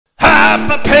up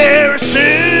a parachute!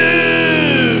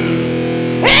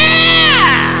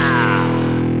 Yeah!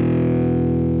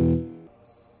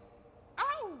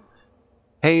 Oh.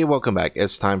 Hey, welcome back.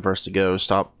 It's time for us to go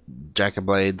stop Jack of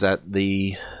Blades at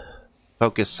the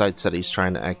focus sites that he's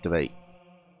trying to activate.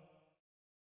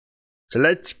 So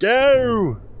let's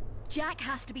go! Jack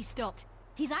has to be stopped.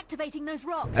 He's activating those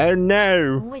rocks. Oh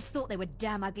no! I always thought they were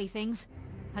damn ugly things.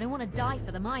 I don't want to die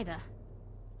for them either.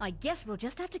 I guess we'll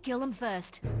just have to kill them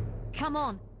first. Come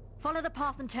on, follow the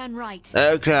path and turn right.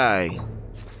 Okay.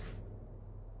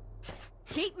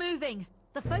 Keep moving.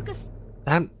 The focus...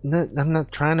 I'm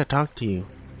not trying to talk to you,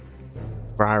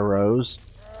 Briar Rose.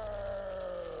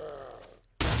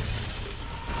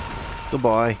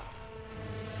 Goodbye.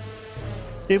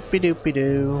 Doopy doopy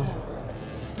doo.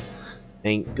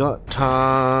 Ain't got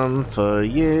time for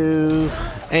you.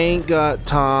 Ain't got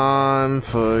time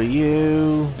for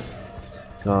you.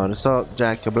 Gotta stop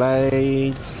Jack of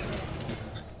Blades.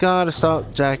 Gotta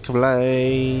stop Jack of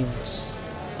Blades.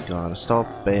 Gotta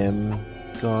stop him.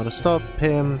 Gotta stop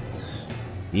him.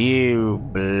 You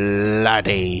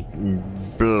bloody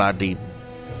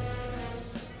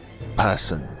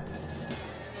person.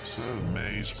 So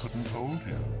Maze couldn't hold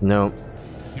you. No,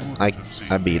 I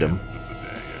beat him.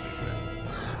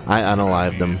 I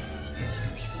unalived him.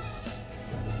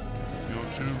 You're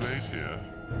too late here.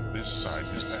 This site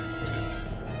is active.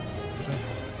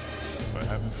 I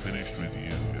haven't finished with you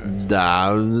yet.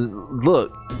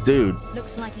 Look, dude.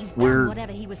 Looks like he's done We're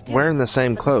whatever he was doing. wearing the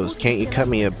same clothes. Can't you cut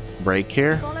me a break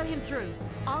here? Follow him through.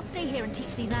 I'll stay here and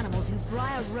teach these animals who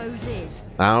Briar Rose is.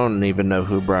 I don't even know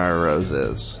who Briar Rose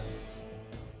is.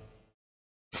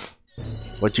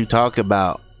 What you talk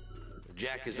about?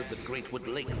 Jack is at the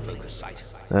Greatwood Lake focus site.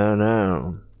 Oh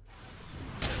no.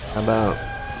 How about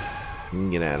you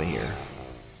can get out of here?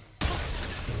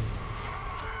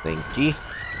 Thank you.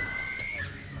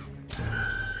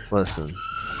 Listen.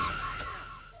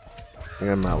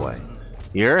 You're in my way.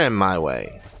 You're in my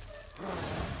way.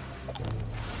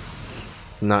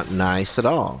 Not nice at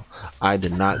all. I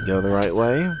did not go the right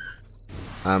way.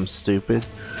 I'm stupid.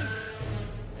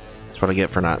 That's what I get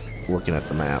for not looking at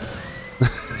the map.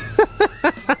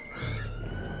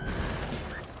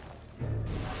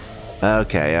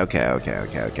 Okay.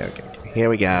 Here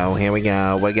we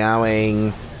go. We're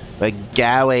going.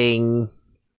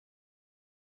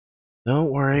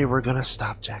 Don't worry, we're gonna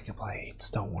stop Jack of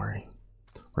Blades. Don't worry.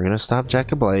 We're gonna stop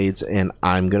Jack of Blades, and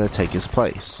I'm gonna take his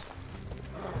place.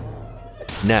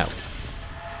 No.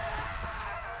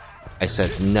 I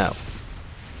said no.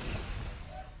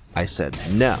 I said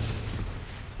no.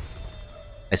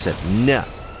 I said no.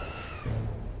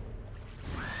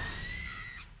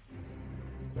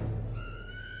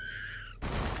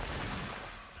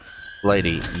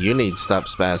 Lady, you need to stop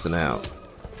spazzing out.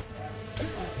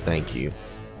 Thank you.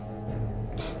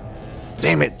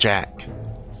 Damn it, Jack.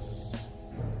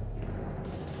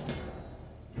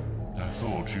 I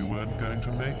thought you weren't going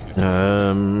to make it.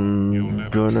 You'll never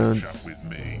gonna... catch up with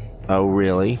me. Oh,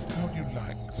 really? How do you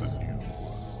like the new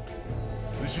world?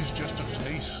 This is just a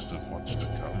taste of what's to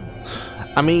come.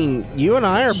 I mean, you and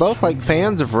I are both like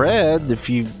fans of red if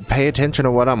you pay attention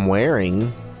to what I'm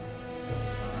wearing.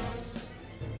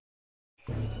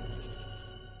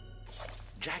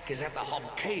 Jack is at the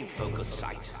Hob Cave focus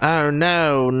site. Oh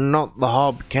no, not the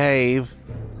Hob Cave.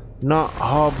 Not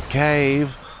Hob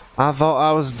Cave. I thought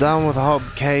I was done with Hob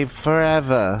Cave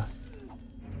forever.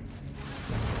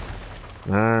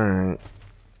 Alright.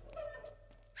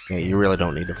 Yeah, you really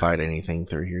don't need to fight anything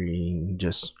through here. You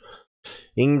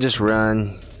can just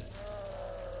run.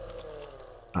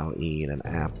 I'll eat an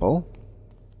apple.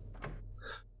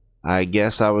 I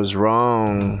guess I was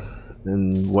wrong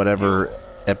in whatever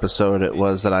episode it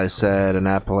was that I said an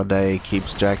apple a day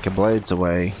keeps Jack of Blades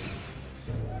away.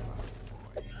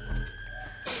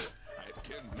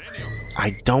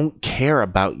 I don't care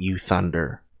about you,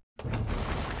 Thunder.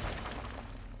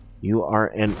 You are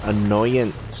an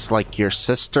annoyance like your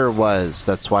sister was.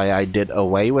 That's why I did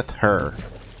away with her.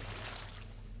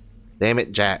 Damn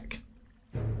it, Jack.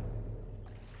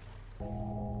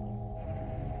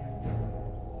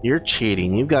 You're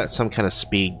cheating. You've got some kind of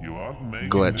speed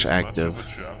glitch active.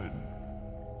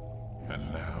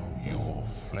 And now your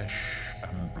flesh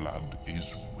and blood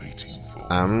is waiting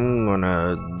for I'm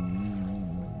gonna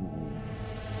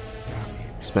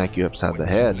smack you upside the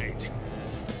head.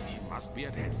 He must be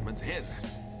at Headsman's Head.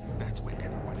 That's where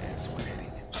everyone else was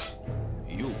heading.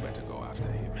 You better go after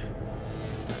him.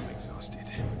 I'm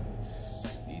exhausted.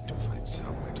 Need to find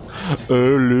somewhere to rest.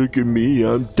 Oh, look at me.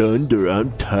 I'm Thunder.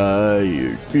 I'm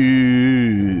tired.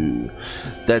 Ew.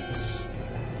 That's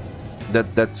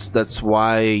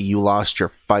why you lost your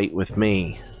fight with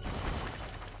me.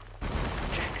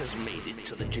 has made it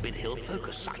to the Gibbet Hill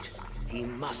focus site. He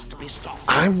must be stopped.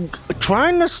 I'm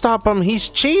trying to stop him. He's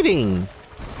cheating.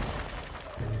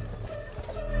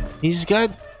 He's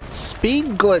got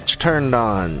speed glitch turned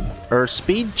on. Or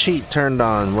speed cheat turned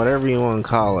on. Whatever you want to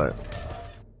call it.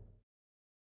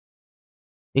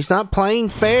 He's not playing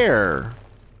fair.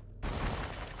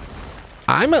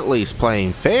 I'm at least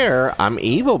playing fair. I'm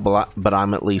evil, but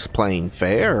I'm at least playing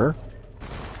fair.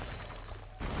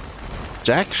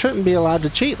 Jack shouldn't be allowed to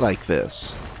cheat like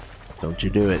this. Don't you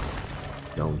do it.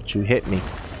 Don't you hit me.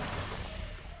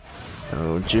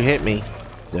 Don't you hit me.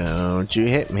 Don't you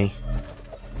hit me.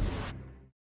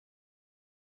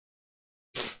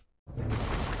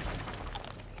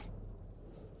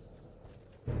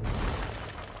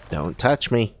 Don't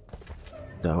touch me.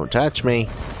 Don't touch me.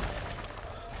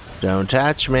 Don't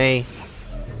touch me.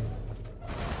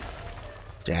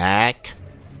 Jack.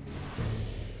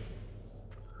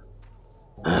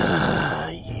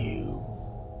 You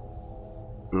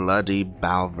bloody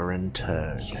Balverin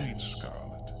turd. Sweet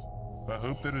Scarlet, I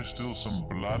hope there is still some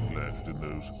blood left in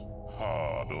those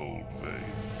hard old veins.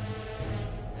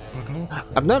 But look,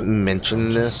 I've not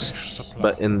mentioned this,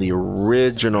 but in the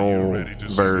original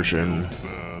version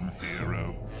burn,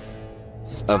 hero.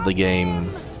 of the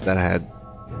game that had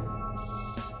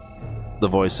the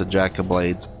voice of Jack of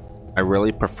Blades, I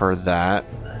really prefer that,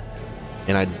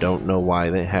 and I don't know why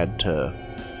they had to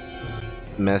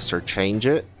mess or change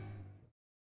it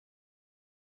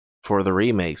for the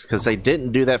remakes, because they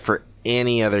didn't do that for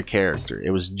any other character.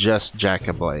 It was just Jack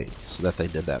of Blades that they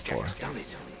did that for. Jack's done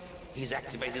it. He's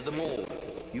activated them all.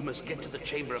 You must get to the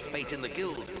Chamber of Fate in the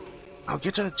guild. I'll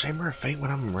get to the Chamber of Fate when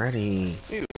I'm ready.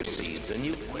 You received a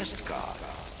new quest card.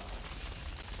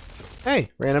 Hey,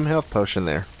 random health potion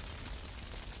there.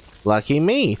 Lucky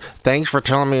me. Thanks for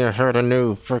telling me I heard a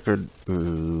new frickin'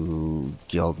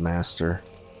 guild master.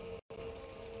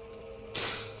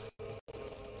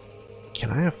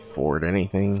 Can I afford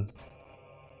anything?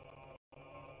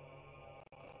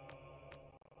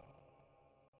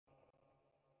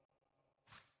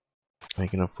 I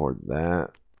can afford that.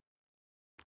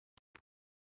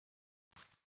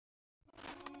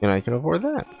 And I can afford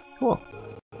that. Cool.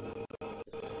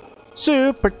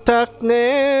 Super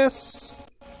toughness.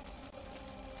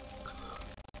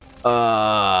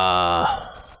 I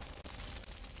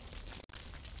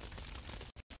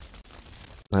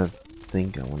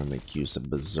think I want to make use of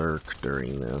Berserk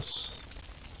during this.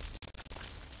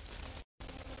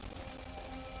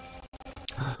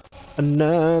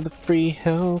 Another free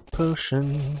health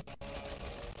potion.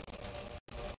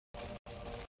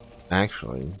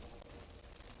 Actually,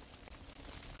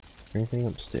 anything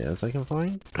upstairs I can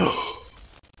find?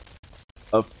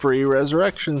 A free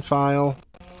resurrection file.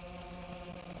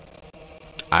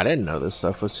 I didn't know this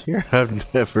stuff was here.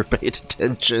 I've never paid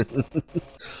attention.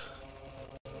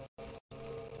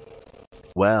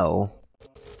 Well.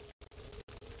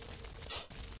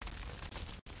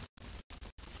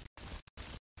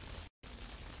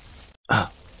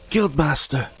 Ah,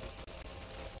 Guildmaster.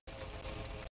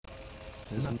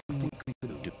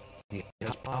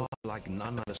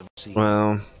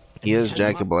 Well, he is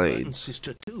Jack of Blades.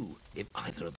 Sister too, if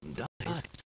either of them dies.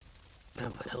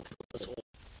 That will help us all.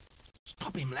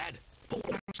 Stop him, lad.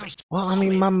 Well, I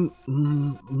mean, my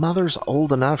mother's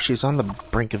old enough. She's on the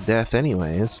brink of death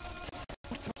anyways.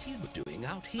 What are you doing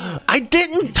out here? I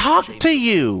didn't talk to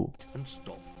you! And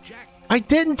stop Jack. I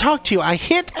didn't talk to you. I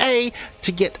hit A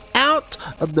to get out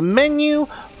of the menu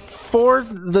for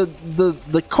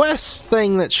the quest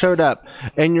thing that showed up.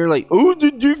 And you're like, oh,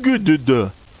 da.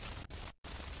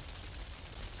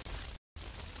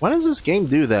 Why does this game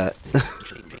do that?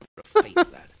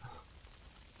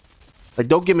 Like,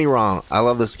 don't get me wrong, I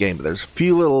love this game, but there's a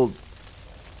few little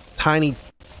tiny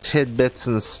tidbits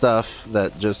and stuff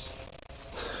that just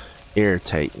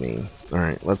irritate me.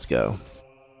 Alright, let's go.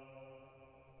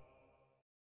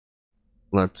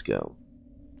 Let's go.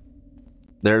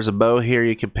 There's a bow here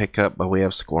you can pick up, but we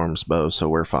have Squorm's bow, so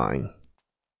we're fine.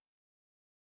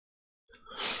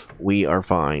 We are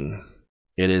fine.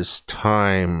 It is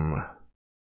time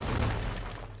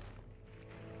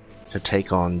to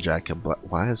take on Jack of Blades.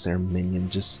 Why is their minion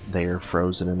just there,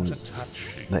 frozen in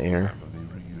the air? Family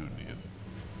reunion.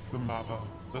 The mother,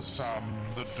 the son,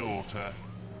 the daughter,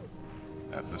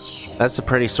 and the sword. That's a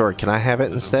pretty sword. Can I have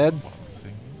it instead?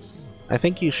 I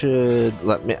think you should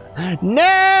let me.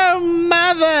 No,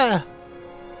 mother!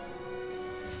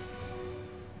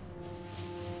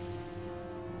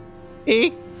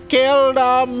 He killed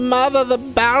our mother, the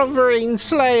Balverine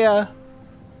Slayer.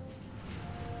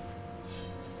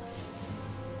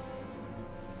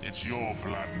 It's your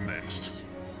blood next.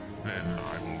 Then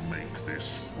I will make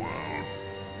this world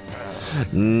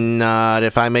Not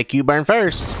if I make you burn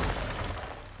first.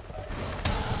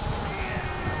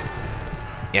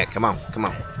 Yeah, come on, come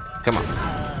on, come on,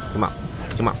 come on,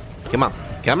 come on, come on,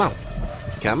 come on,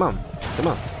 come on, come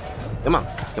on, come on,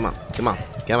 come on, come on,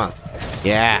 come on.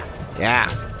 Yeah, yeah.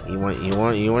 You want to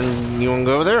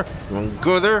go there? You want to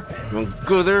go there? You want to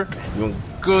go there? You want to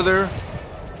go there?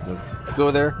 You want to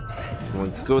go there? You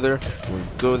want to go there? You want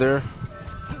to go there?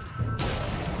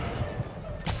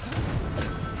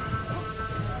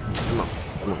 Come on,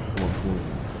 come on, come on, come on.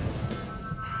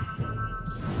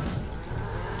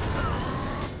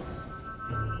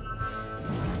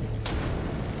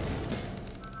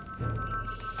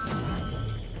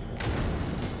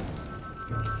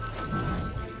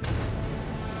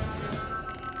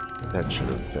 That should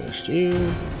have finished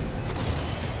you.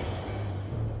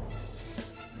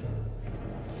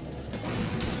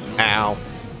 Ow.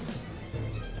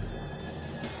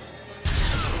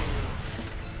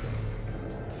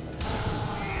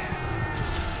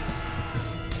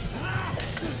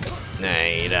 Nah,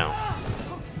 you don't.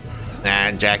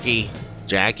 Nah, Jackie.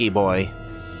 Jackie boy.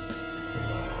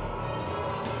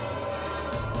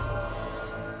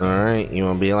 Alright, you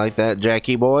wanna be like that,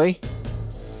 Jackie boy?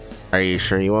 Are you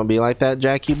sure you want to be like that,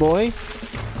 Jackie boy?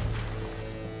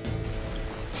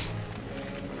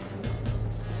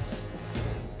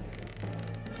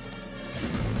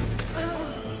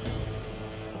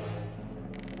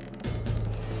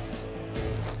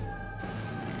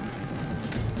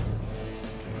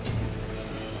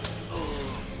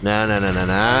 No, no, no, no,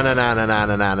 no, no, no, no,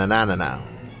 no, no, no, no, no, no.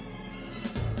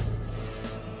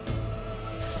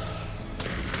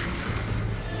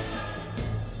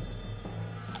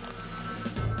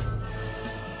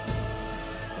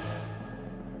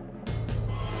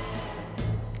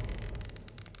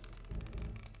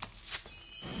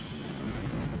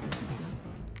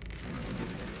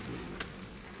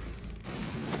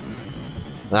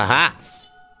 Aha!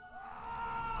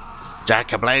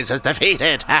 Jack Ablaze is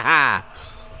defeated! Haha!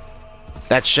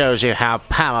 That shows you how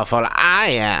powerful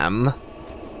I am!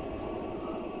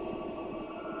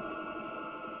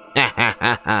 Ha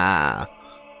ha ha!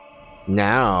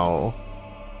 Now,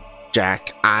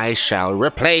 Jack, I shall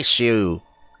replace you!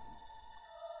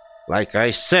 Like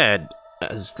I said,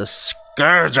 as the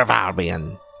Scourge of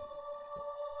Albion.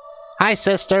 Hi,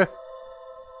 sister!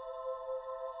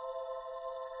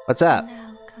 What's up? Now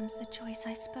comes the choice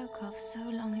I spoke of so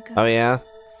long ago. Oh yeah?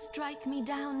 Strike me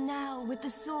down now with the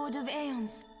sword of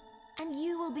Aeons, and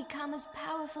you will become as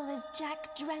powerful as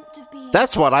Jack dreamt of being.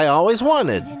 That's what I always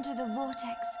wanted. Into the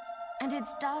vortex, and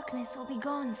its darkness will be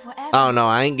gone forever. Oh no,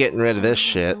 I ain't getting rid of this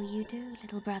shit. What will you do,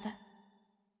 little brother?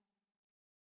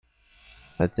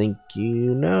 I think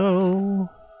you know.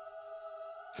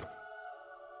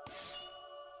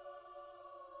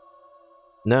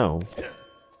 No.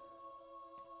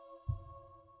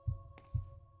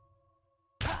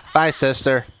 Bye,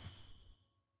 sister.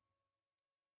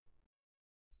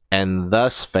 And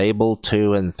thus Fable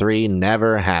 2 and 3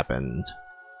 never happened.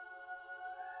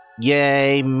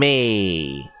 Yay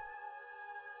me!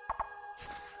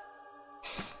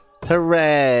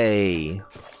 Hooray!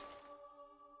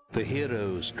 The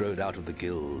hero strode out of the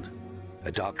guild,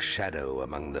 a dark shadow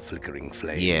among the flickering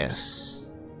flames. Yes.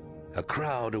 A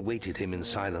crowd awaited him in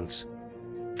silence,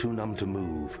 too numb to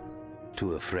move,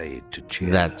 too afraid to cheer.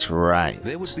 That's right.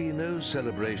 There would be no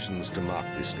celebrations to mark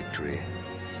this victory,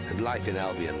 and life in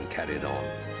Albion carried on,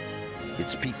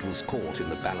 its peoples caught in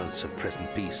the balance of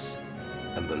present peace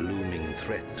and the looming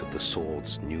threat of the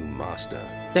sword's new master.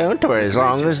 Don't worry, as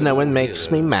long as no one makes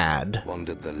me mad.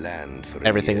 Wandered the land for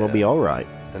Everything will be alright.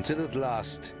 Until at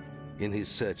last, in his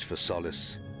search for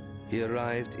solace, he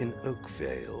arrived in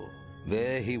Oakvale.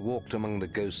 There he walked among the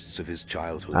ghosts of his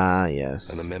childhood. Ah, yes.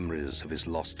 And the memories of his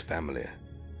lost family.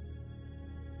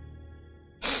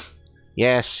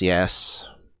 Yes, yes.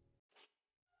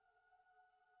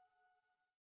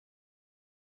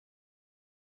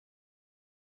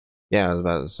 Yeah, I was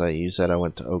about to say, you said I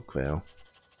went to Oakvale.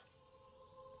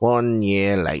 1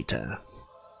 year later.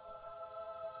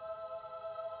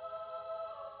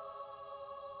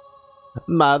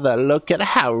 Mother, look at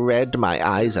how red my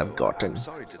eyes have gotten. I'm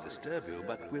sorry to disturb you,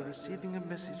 but we're receiving a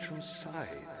message from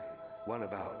Scythe, one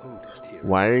of our oldest heroes.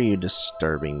 Why are you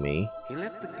disturbing me? He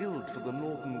left the guild for the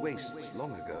Northern Wastes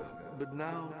long ago, but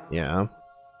now... Yeah.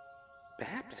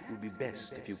 Perhaps it would be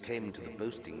best if you came to the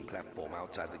boasting platform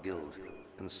outside the guild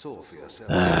and saw for yourself.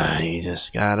 You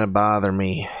just gotta bother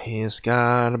me. You just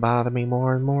gotta bother me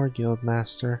more and more,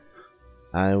 Guildmaster.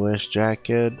 I wish Jack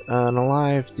could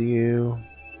unalive you.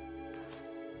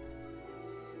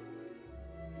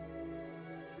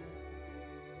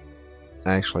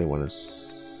 I actually want to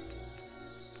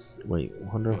Wait,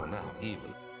 wonder. You are now evil.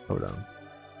 Hold on.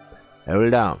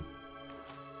 Hold on.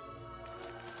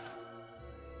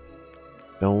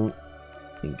 Don't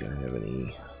think I have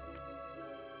any.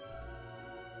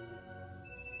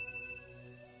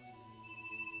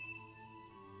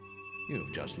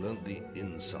 You've just learned the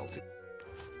insult.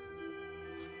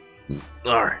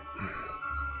 Alright.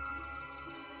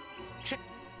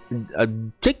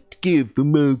 Check you for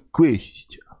more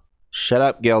questions. Shut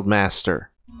up, Guildmaster.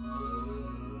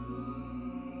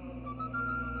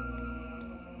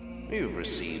 You've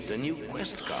received a new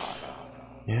quest card.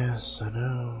 Yes, I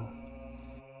know.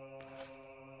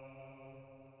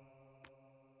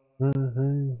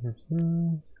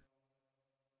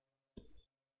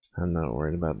 I'm not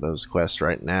worried about those quests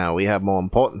right now. We have more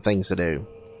important things to do.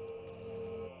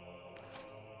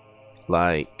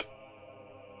 Like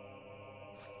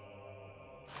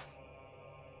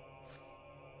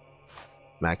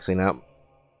maxing up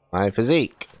my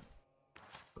physique.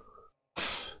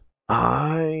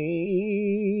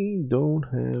 I don't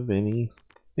have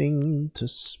anything to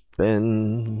spend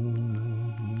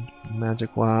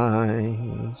magic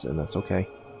wise, and that's okay.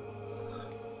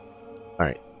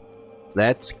 Alright,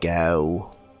 let's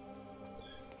go.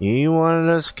 You wanted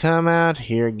us to come out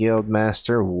here,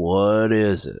 Guildmaster. What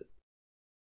is it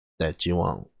that you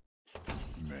want?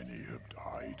 Many have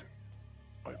died.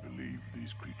 I believe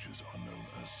these creatures are known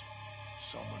as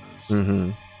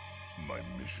summoners. My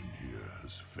mission here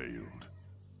has failed.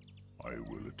 I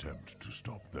will attempt to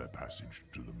stop their passage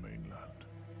to the mainland.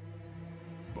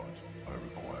 But I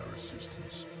require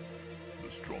assistance. The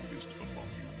strongest among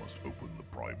you must open the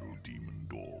primal demon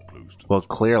door close to Well,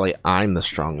 clearly I'm the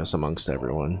strongest amongst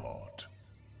everyone. heart.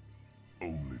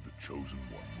 Only the chosen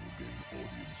one will gain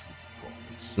audience with the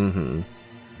prophets.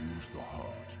 Use the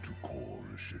heart to call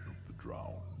a ship of the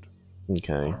drowned.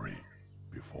 Okay. Hurry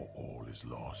before all is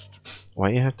lost. Why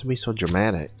you have to be so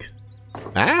dramatic?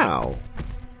 Ow!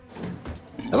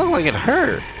 That looked like it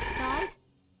hurt. Scythe?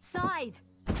 Scythe!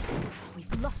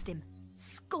 We've lost him.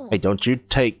 Scorn. Hey, don't you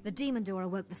take The demon door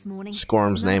awoke this morning.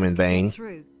 Scorm's None name of us in can get vain.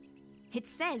 through. It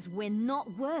says we're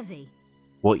not worthy.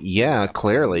 Well, yeah,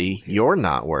 clearly you're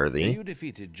not worthy. You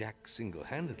defeated Jack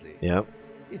single-handedly. Yep.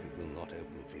 If it will not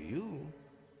open for you,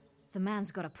 The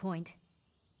man's got a point.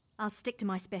 I'll stick to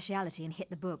my speciality and hit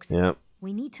the books. Yep.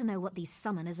 We need to know what these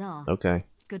summoners are. Okay.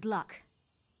 Good luck.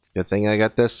 Good thing I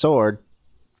got this sword.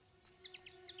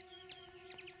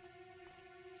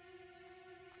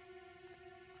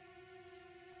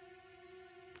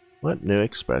 What new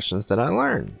expressions did I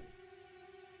learn?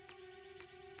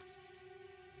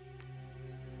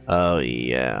 Oh,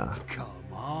 yeah. Come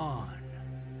on.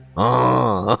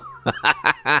 Oh.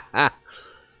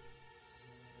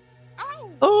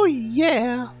 Oh,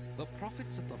 yeah. the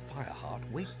prophets of the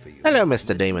Fireheart wait for you. Hello,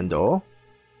 Mr. Demon Door.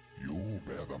 You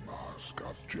bear the mask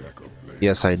of Jack of Blades.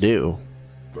 Yes, I do.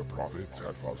 The prophets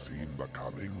had foreseen the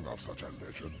coming of such a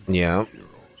legend. Yeah. Heroes.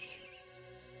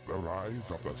 The rise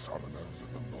of the summoners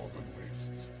in the northern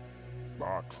wastes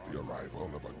marks the arrival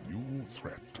of a new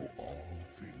threat to all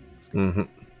things.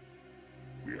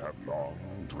 We have long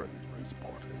dreaded this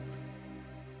portent.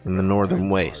 In the northern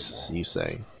wastes, you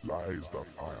say. Lies the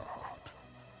Fireheart.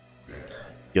 There,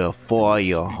 Your fire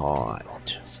speak to the heart.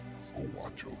 prophets who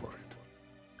watch over it.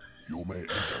 You may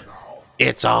enter now.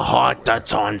 It's a heart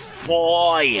that's on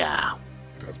fire.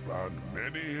 It has burned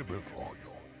many before you.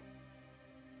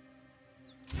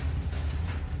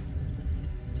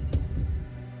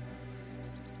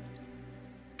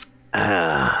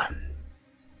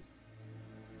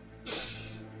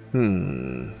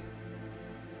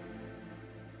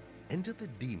 Enter the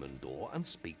demon door and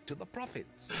speak to the prophets.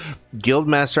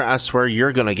 Guildmaster, I swear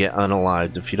you're gonna get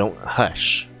unalived if you don't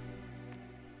hush.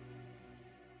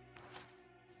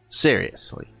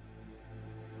 Seriously.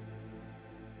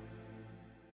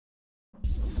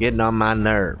 Getting on my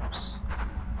nerves.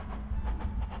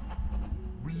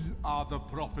 We are the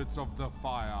prophets of the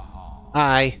Fireheart.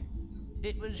 Hi.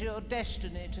 It was your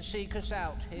destiny to seek us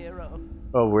out, hero.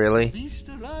 Oh, really? Beast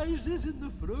arises in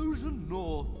the frozen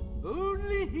north.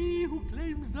 Only he who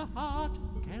claims the heart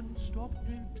can stop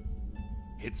it.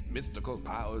 Its mystical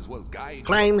powers will guide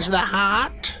Claims you. the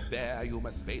heart. There you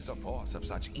must face a force of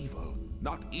such evil.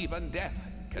 Not even death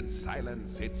can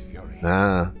silence its fury.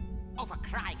 Ah. Oh, for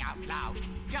crying out loud.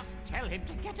 Just tell him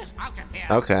to get us out of here.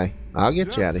 Okay. I'll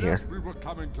get you out of here. Yes, we were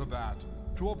coming to that.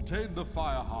 To obtain the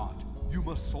Fireheart, you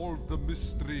must solve the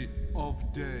mystery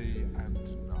of day and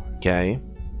night. Okay.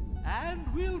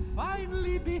 And we'll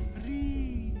finally be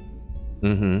free.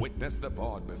 Witness the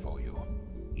board before you.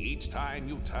 Each time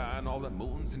you turn all the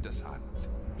moons into suns,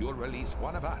 you'll release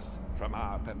one of us from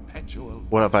our perpetual...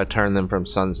 What if I turn them from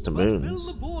suns to But fill moons?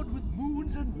 the board with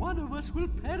moons and one of us will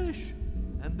perish.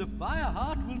 And the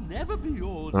Fireheart will never be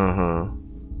yours.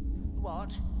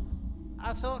 What?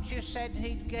 I thought you said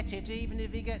he'd get it even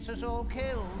if he gets us all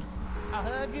killed. I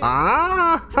heard you.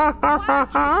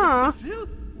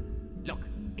 Look,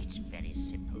 it's very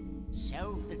simple.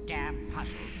 Solve the damn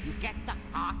puzzle. You get the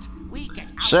heart, we get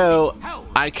out So, of this hole.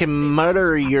 I can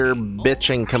murder your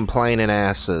bitching, complaining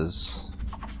asses.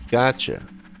 Gotcha.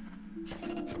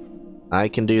 I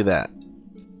can do that.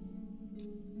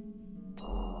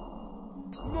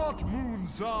 Not moon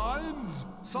signs.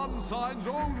 Sun signs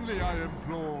only, I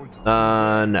implore you.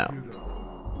 No.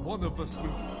 One of us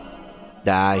will...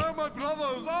 Die. Oh, my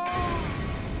brothers! Oh!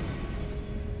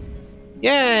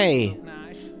 Yay!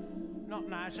 Nice. Not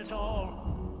nice at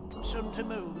all. Sun to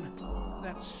moon.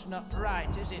 That's not right,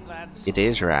 is it, lads? It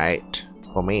is right.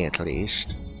 For me, at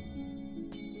least.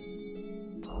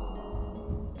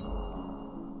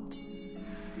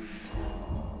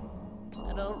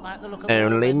 I don't like the look of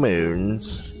Only all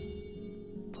moons.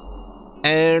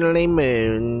 Only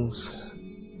moons.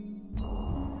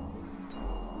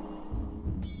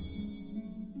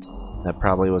 That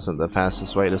probably wasn't the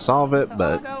fastest way to solve it,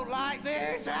 but... I don't like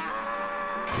this.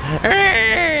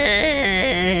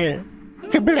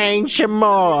 Complain some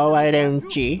more, why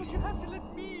don't you? But you have to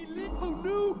let me live. Oh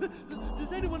no!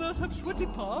 Does anyone else have sweaty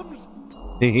palms?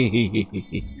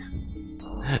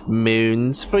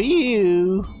 Moons for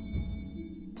you.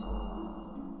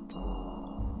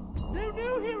 No,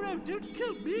 hero! Don't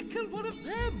kill me! Kill one of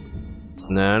them!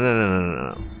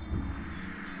 No.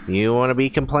 You want to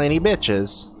be complainy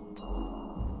bitches.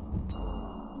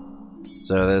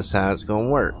 So this is how it's gonna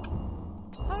work.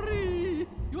 Hurry!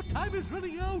 Your time is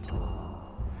running out.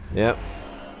 Yep.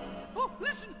 Oh,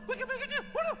 listen! We can make it!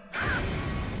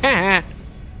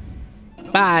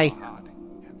 Bye. Heart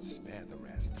and spare the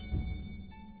rest.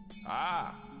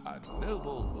 Ah, a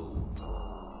noble move.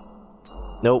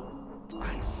 Nope.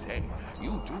 I say,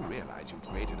 you do realize you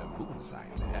created a moon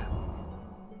sign there.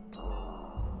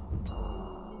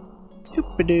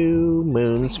 Doop-a-doo.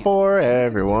 Moons for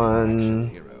everyone.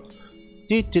 Hero.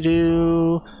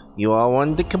 Do-do-do. You all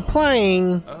wanted to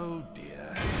complain Oh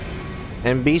dear.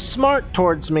 and be smart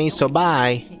towards me, so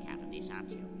bye. Kick out of this, aren't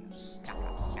you? You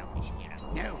stuck-up, selfish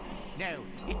hero. No.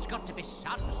 It's got to be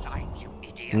sun signs, you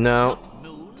idiot. No. Not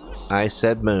moons. I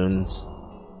said moons.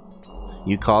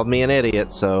 You called me an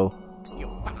idiot, so... You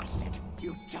bastard.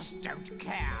 You just don't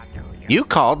care, do you? You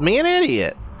called me an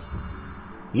idiot.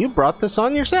 You brought this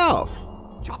on yourself.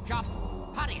 Chop.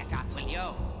 Hurry it up, will you?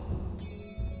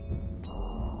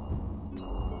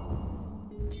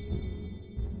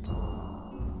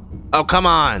 Oh, come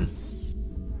on.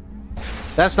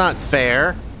 That's not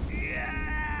fair.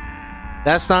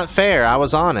 That's not fair. I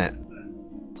was on it.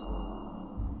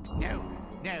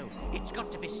 No. It's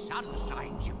got to be sun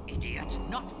signs, you idiot.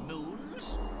 Not moons.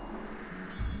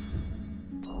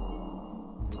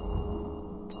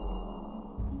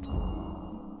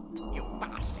 You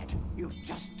bastard. You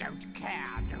just don't care,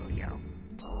 do you?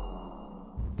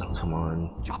 Oh, come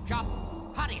on. Chop.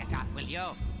 Hurry it up, will you?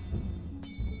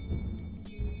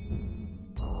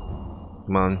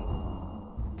 Come on.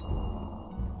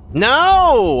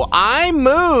 No! I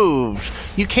moved!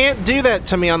 You can't do that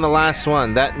to me on the last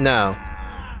one. No. No.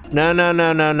 No.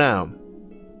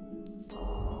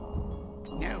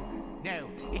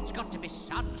 It's got to be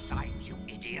sun signs, you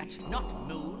idiot. Not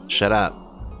moons. Shut up.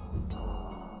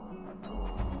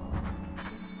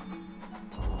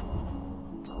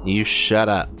 You shut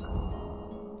up.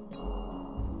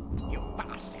 You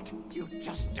bastard. You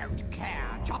just don't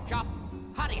care. Chop.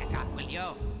 Hurry it up, will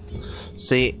you?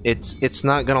 See, it's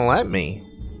not gonna let me.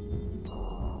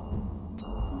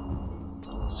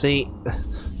 See,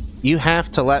 you have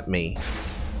to let me.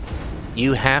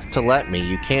 You have to let me.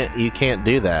 You can't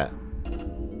do that.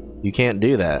 You can't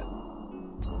do that.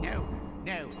 No.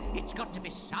 It's got to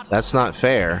be sun. That's not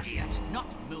fair. Idiot. Not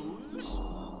moons.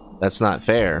 That's not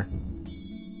fair.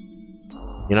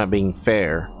 You're not being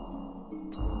fair.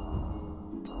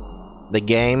 The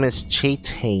game is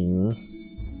cheating.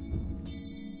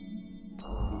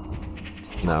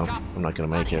 No, I'm not gonna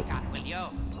make it. Hurry it up, will you?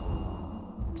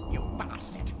 You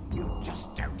bastard. You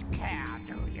just don't care,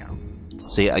 do you?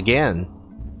 See, again,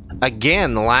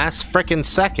 last frickin'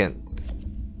 second.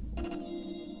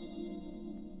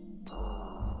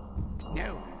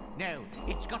 No,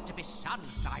 it's got to be sun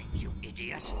signs, you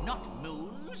idiot, not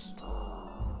moons.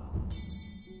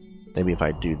 Maybe if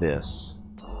I do this.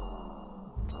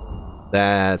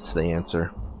 That's the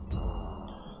answer.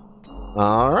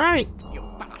 Alright. You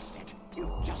bastard, you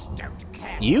just don't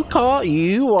care,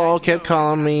 You all kept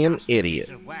calling me an idiot.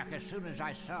 As soon as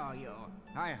I saw you,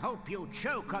 I hope you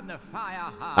choke on the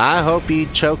fire heart. I hope you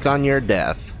choke on your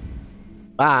death.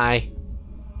 Bye.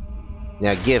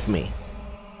 Now give me.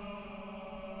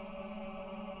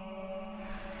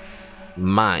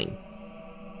 Mine.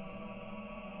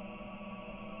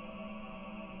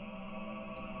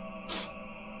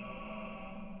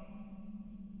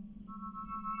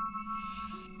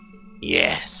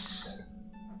 Yes.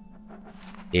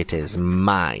 It is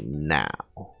mine now.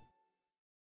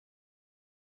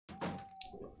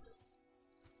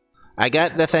 I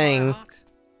got the thing.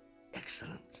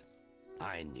 Excellent.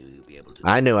 I knew you'd be able to.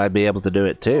 I knew I'd be able to do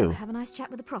it too. So, have a nice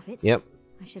chat with the prophets? Yep.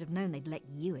 I should have known they'd let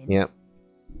you in. Yep.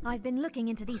 I've been looking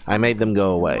into these. I made them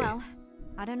go creatures, away. Well,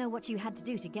 I don't know what you had to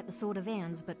do to get the Sword of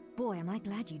Aeons, but boy, am I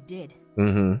glad you did.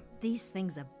 Mm-hmm. These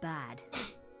things are bad.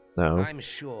 No. I'm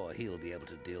sure he'll be able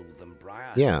to deal with them,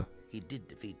 Briar. Yeah. He did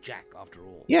defeat Jack after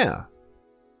all. Yeah.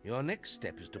 Your next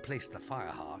step is to place the fire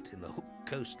heart in the Hook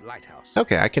Coast Lighthouse.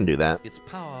 Okay, I can do that. Its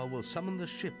power will summon the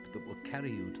ship that will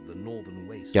carry you to the northern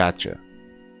waste. Gotcha.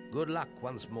 Good luck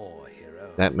once more,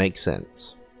 hero. That makes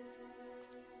sense.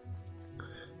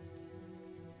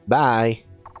 Bye.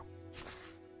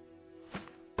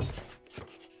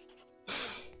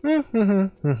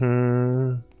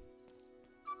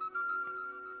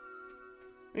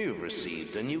 You've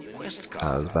received a new quest card.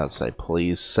 I was about to say,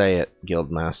 please say it,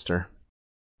 Guildmaster.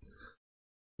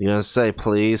 You're gonna say,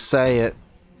 please say it.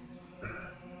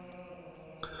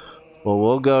 Well,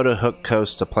 we'll go to Hook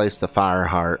Coast to place the fire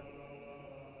heart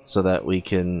so that we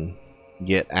can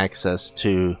get access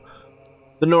to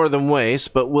the Northern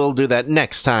Waste, but we'll do that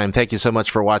next time. Thank you so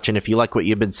much for watching. If you like what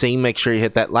you've been seeing, make sure you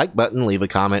hit that like button, leave a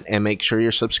comment, and make sure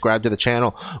you're subscribed to the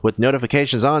channel with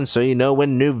notifications on so you know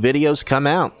when new videos come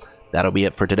out. That'll be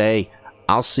it for today.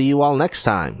 I'll see you all next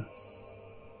time.